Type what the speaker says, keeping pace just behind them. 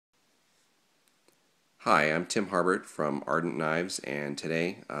Hi, I'm Tim Harbert from Ardent Knives, and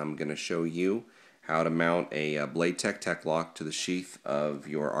today I'm going to show you how to mount a Bladetech Tek-Lok to the sheath of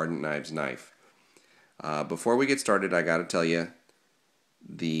your Ardent Knives knife. Before we get started, I got to tell you,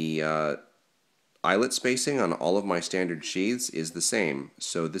 the eyelet spacing on all of my standard sheaths is the same,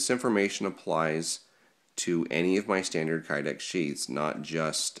 so this information applies to any of my standard Kydex sheaths, not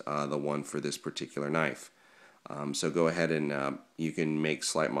just the one for this particular knife. So go ahead and you can make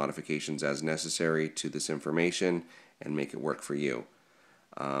slight modifications as necessary to this information and make it work for you.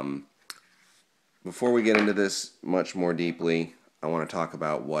 Before we get into this much more deeply, I want to talk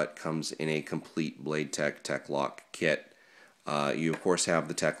about what comes in a complete Bladetech Tek-Lok kit. You of course have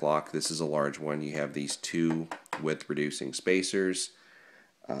the Tek-Lok. This is a large one. You have these two width reducing spacers,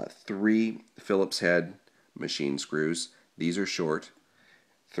 3 Phillips head machine screws. These are short.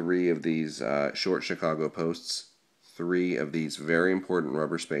 3 of these short Chicago posts, 3 of these very important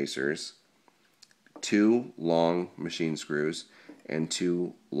rubber spacers, 2 long machine screws, and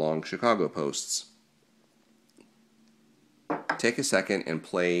 2 long Chicago posts. Take a second and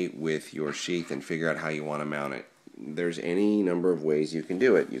play with your sheath and figure out how you want to mount it. There's any number of ways you can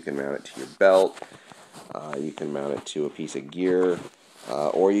do it. You can mount it to your belt, you can mount it to a piece of gear,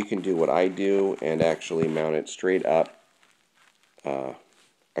 or you can do what I do and actually mount it straight up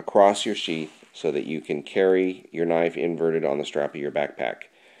across your sheath so that you can carry your knife inverted on the strap of your backpack.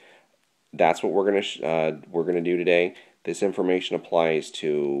 That's what we're gonna do today. This information applies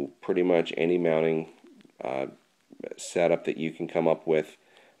to pretty much any mounting setup that you can come up with.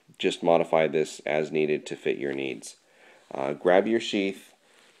 Just modify this as needed to fit your needs. Grab your sheath,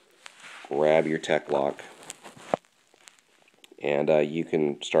 grab your Tek-Lok, and you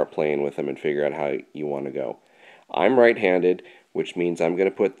can start playing with them and figure out how you want to go. I'm right-handed, which means I'm going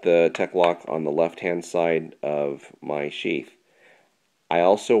to put the Tek-Lok on the left-hand side of my sheath. I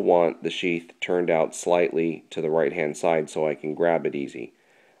also want the sheath turned out slightly to the right-hand side so I can grab it easy.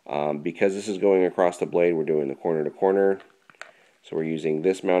 Because this is going across the blade, we're doing the corner to corner. So we're using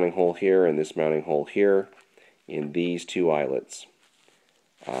this mounting hole here and this mounting hole here in these 2 eyelets.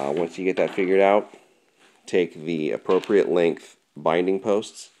 Once you get that figured out, take the appropriate length binding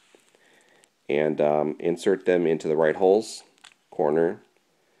posts and insert them into the right holes, corner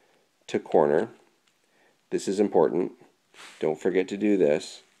to corner. This is important. Don't forget to do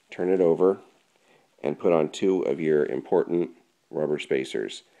this. Turn it over and put on 2 of your important rubber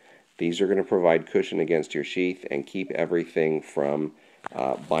spacers. These are going to provide cushion against your sheath and keep everything from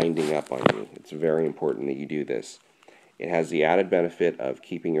binding up on you. It's very important that you do this. It has the added benefit of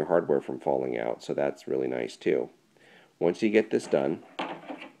keeping your hardware from falling out, so that's really nice too. Once you get this done,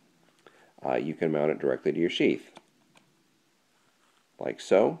 you can mount it directly to your sheath, like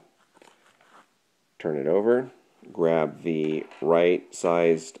so. Turn it over, grab the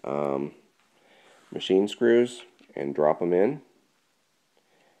right-sized machine screws and drop them in.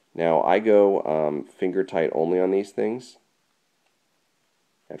 Now I go finger tight only on these things,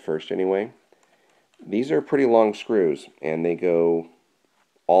 at first anyway. These are pretty long screws and they go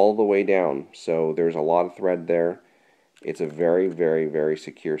all the way down, so there's a lot of thread there. It's a very, very, very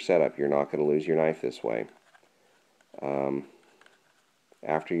secure setup. You're not going to lose your knife this way.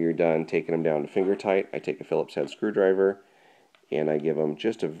 After you're done taking them down to finger tight, I take a Phillips head screwdriver and I give them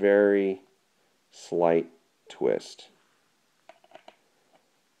just a very slight twist.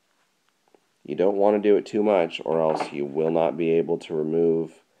 You don't want to do it too much or else you will not be able to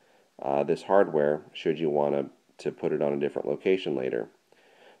remove this hardware should you want to put it on a different location later.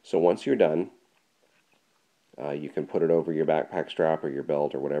 So once you're done, you can put it over your backpack strap or your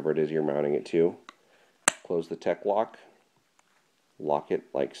belt or whatever it is you're mounting it to. Close the Tek-Lok, lock it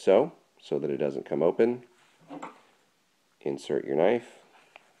like so that it doesn't come open. Insert your knife,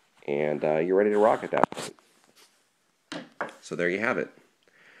 and you're ready to rock at that point. So there you have it.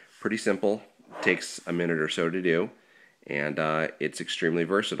 Pretty simple. Takes a minute or so to do, and it's extremely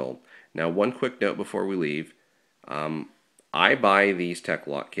versatile. Now, one quick note before we leave. I buy these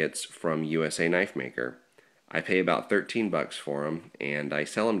Tek-Lok kits from USA Knife Maker. I pay about 13 bucks for them, and I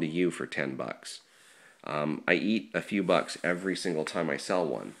sell them to you for 10 bucks. I eat a few bucks every single time I sell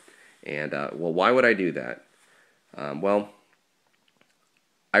one. And, well, why would I do that? Well,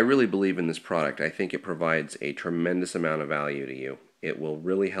 I really believe in this product. I think it provides a tremendous amount of value to you. It will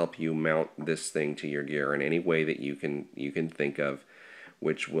really help you mount this thing to your gear in any way that you can think of,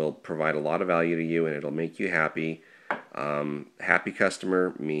 which will provide a lot of value to you, and it'll make you happy. Happy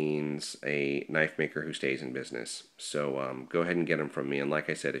customer means a knife maker who stays in business. So go ahead and get them from me. And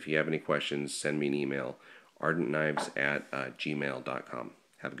like I said, if you have any questions, send me an email, ardentknives@gmail.com.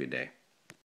 Have a good day.